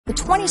The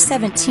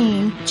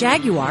 2017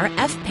 Jaguar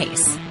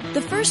F-Pace.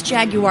 The first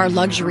Jaguar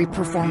luxury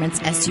performance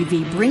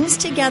SUV brings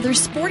together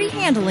sporty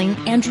handling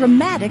and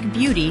dramatic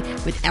beauty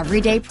with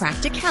everyday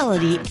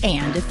practicality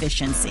and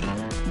efficiency.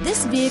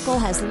 This vehicle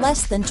has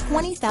less than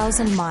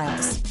 20,000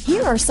 miles.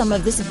 Here are some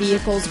of this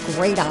vehicle's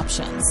great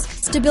options: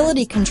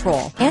 stability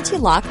control,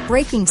 anti-lock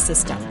braking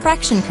system,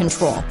 traction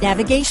control,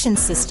 navigation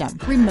system,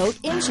 remote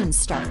engine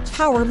start,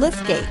 power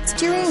liftgate,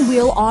 steering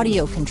wheel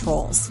audio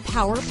controls,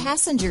 power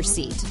passenger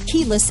seat,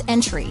 keyless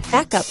entry,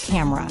 backup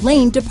camera,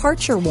 lane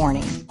departure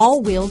warning,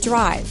 all-wheel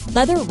drive,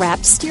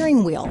 leather-wrapped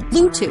steering wheel,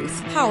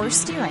 Bluetooth, power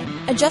steering,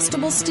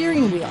 adjustable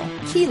steering wheel,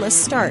 keyless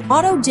start,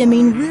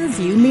 auto-dimming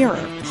rear-view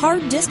mirror,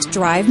 hard disk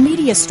drive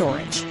media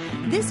storage.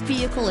 This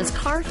vehicle is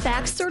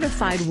Carfax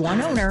certified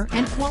one owner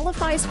and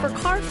qualifies for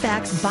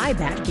Carfax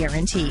buyback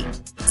guarantee.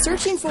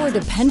 Searching for a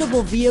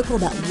dependable vehicle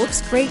that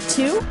looks great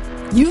too?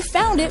 You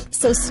found it,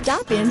 so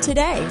stop in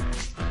today.